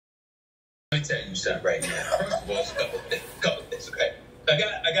me tell you something right now. First of all, it's a couple things, okay? I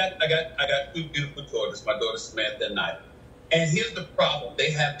got two beautiful daughters, my daughter Samantha and Nyla. And here's the problem.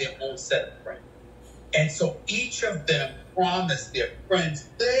 They have their own set of friends. And so each of them promised their friends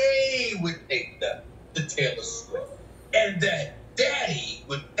they would take them to Taylor Swift. And that daddy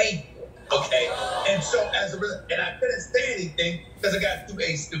would pay for it, okay? And so as a result, and I couldn't say anything because I got 2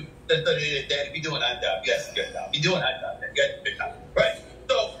 A students. Daddy, be doing that job. Yes, good job. Be doing that job. Yes, good job. Right?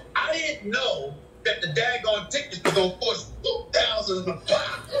 So I didn't know that the daggone tickets were going to cost $2,000. What?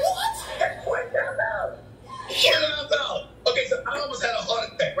 That's $20,000. $20,000. Okay, so I almost had a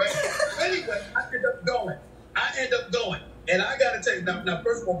heart attack, right? Anyway, I end up going. And I got to tell you, now,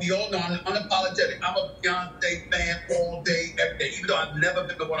 first of all, we all know I'm unapologetic. I'm a Beyonce fan all day, every day. Even though I've never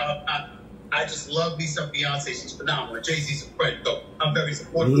been to one of her concerts, I just love me some Beyonce. She's phenomenal. Jay-Z's a friend, so I'm very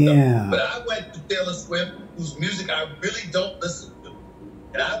supportive of them. But I went to Taylor Swift, whose music I really don't listen to.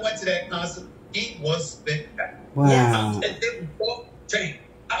 And I went to that concert. He was spectacular. Wow. And it was off chain.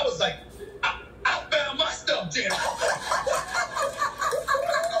 I was like, I found my stuff, Jim.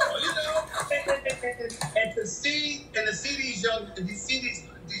 You know? And to see these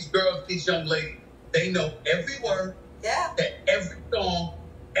girls, these young ladies, they know every word, every song.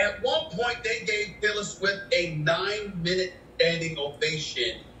 At one point, they gave Taylor Swift a 9-minute standing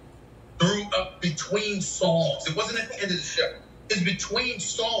ovation between songs. It wasn't at the end of the show. It's between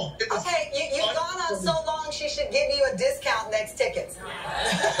songs. Okay, you've gone on so long, she should give you a discount next tickets. How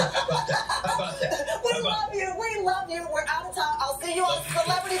about that? We love you. We love you. We're out of time. I'll see you on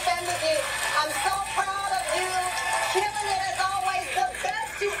Celebrity Fan with You. I'm so proud of you. Killing it as always. The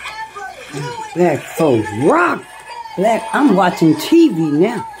best you ever do. Black folks rock. I'm watching TV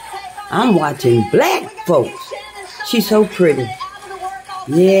now. I'm watching Black Folks. She's so pretty.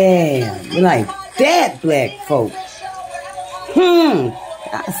 Yeah, like that, Black Folks.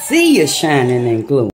 I see you shining and glowing.